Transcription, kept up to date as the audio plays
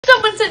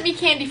Someone sent me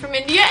candy from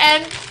India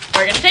and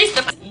we're gonna taste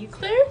them.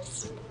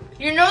 Eclairs?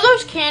 You know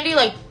those candy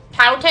like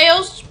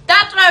Tattletales?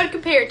 That's what I would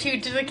compare it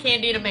to the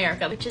candy in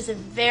America, which is a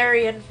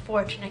very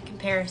unfortunate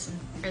comparison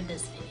for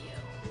this video.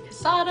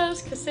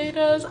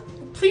 Casadas,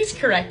 please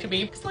correct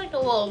me. It's like a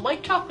little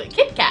white chocolate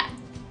Kit Kat.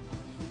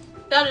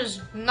 That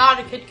is not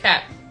a Kit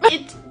Kat.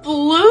 It's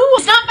blue.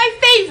 It's not my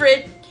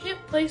favorite.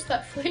 Can't place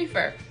that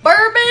flavor.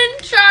 Bourbon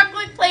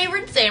chocolate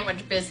flavored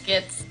sandwich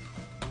biscuits.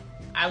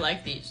 I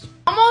like these.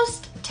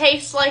 Almost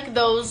tastes like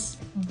those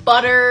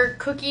butter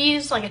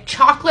cookies, like a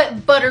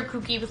chocolate butter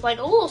cookie with like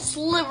a little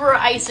sliver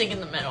of icing in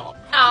the middle.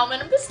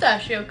 Almond and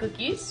pistachio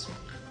cookies.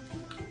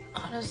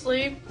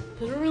 Honestly,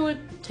 they don't really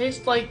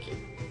taste like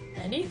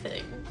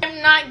anything.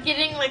 I'm not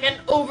getting like an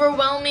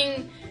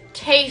overwhelming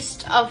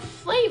taste of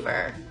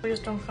flavor. Please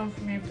don't come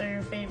for me if they're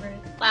your favorite.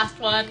 Last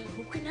one,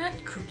 coconut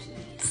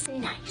cookies.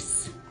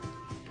 Nice.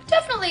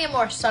 Definitely a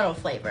more subtle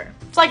flavor.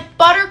 It's like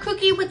butter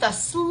cookie with a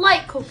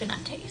slight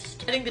coconut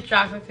taste. I think the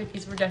chocolate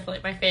cookies were definitely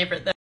my favorite though.